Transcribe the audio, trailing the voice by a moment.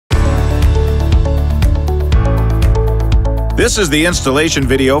This is the installation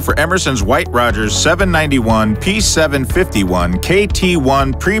video for Emerson's White-Rodgers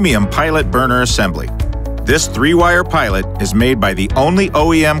 791P-751KT1 Premium Pilot Burner Assembly. This 3-wire pilot is made by the only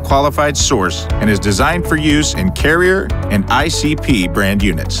OEM qualified source and is designed for use in Carrier and ICP brand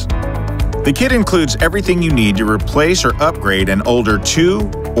units. The kit includes everything you need to replace or upgrade an older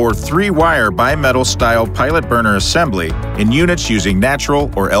 2- or 3-wire bimetal style pilot burner assembly in units using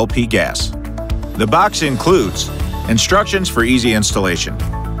natural or LP gas. The box includes instructions for easy installation,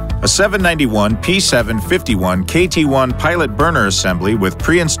 a 791P-751KT1 pilot burner assembly with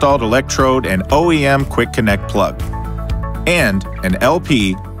pre-installed electrode and OEM Quick Connect plug, and an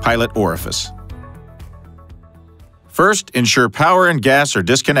LP pilot orifice. First, ensure power and gas are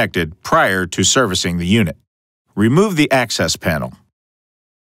disconnected prior to servicing the unit. Remove the access panel.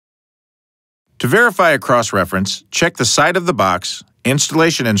 To verify a cross-reference, check the side of the box,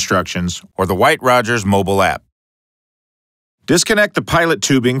 installation instructions, or the White-Rodgers mobile app. Disconnect the pilot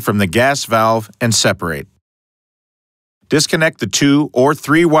tubing from the gas valve and separate. Disconnect the 2- or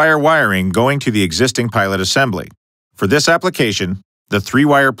 3-wire wiring going to the existing pilot assembly. For this application, the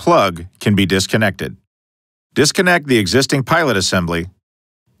 3-wire plug can be disconnected. Disconnect the existing pilot assembly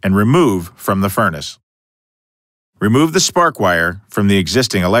and remove from the furnace. Remove the spark wire from the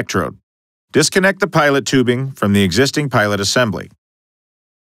existing electrode. Disconnect the pilot tubing from the existing pilot assembly.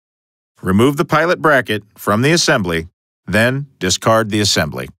 Remove the pilot bracket from the assembly, then discard the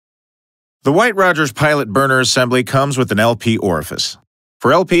assembly. The White-Rodgers pilot burner assembly comes with an LP orifice.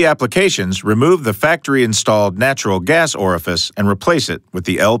 For LP applications, remove the factory-installed natural gas orifice and replace it with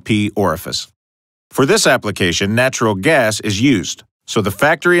the LP orifice. For this application, natural gas is used, so the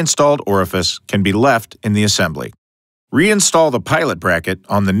factory-installed orifice can be left in the assembly. Reinstall the pilot bracket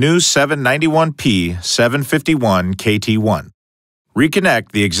on the new 791P-751KT1.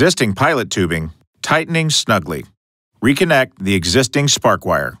 Reconnect the existing pilot tubing, tightening snugly. Reconnect the existing spark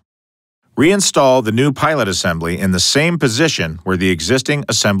wire. Reinstall the new pilot assembly in the same position where the existing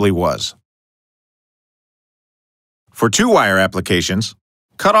assembly was. For 2-wire applications,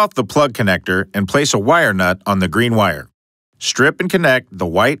 cut off the plug connector and place a wire nut on the green wire. Strip and connect the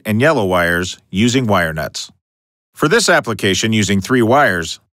white and yellow wires using wire nuts. For this application using 3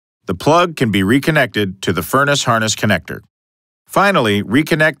 wires, the plug can be reconnected to the furnace harness connector. Finally,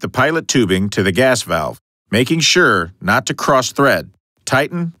 reconnect the pilot tubing to the gas valve, making sure not to cross-thread.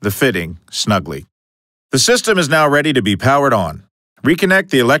 Tighten the fitting snugly. The system is now ready to be powered on. Reconnect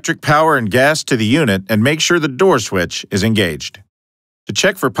the electric power and gas to the unit and make sure the door switch is engaged. To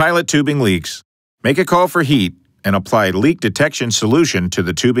check for pilot tubing leaks, make a call for heat and apply leak detection solution to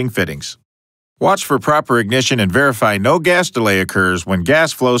the tubing fittings. Watch for proper ignition and verify no gas delay occurs when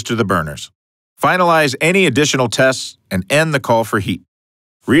gas flows to the burners. Finalize any additional tests and end the call for heat.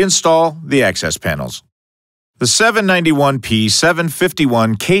 Reinstall the access panels. The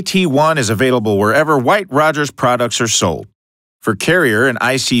 791P-751KT1 is available wherever White-Rodgers products are sold. For Carrier and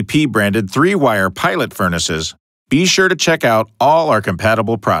ICP branded 3-wire pilot furnaces, be sure to check out all our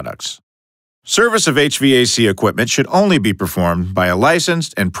compatible products. Service of HVAC equipment should only be performed by a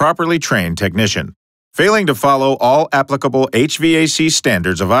licensed and properly trained technician. Failing to follow all applicable HVAC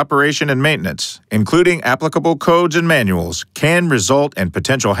standards of operation and maintenance, including applicable codes and manuals, can result in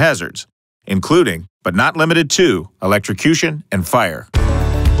potential hazards, including, but not limited to, electrocution and fire.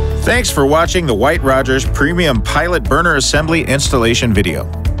 Thanks for watching the White-Rodgers Premium Pilot Burner Assembly installation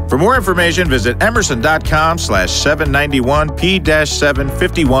video. For more information, visit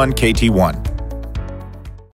emerson.com/791P-751KT1.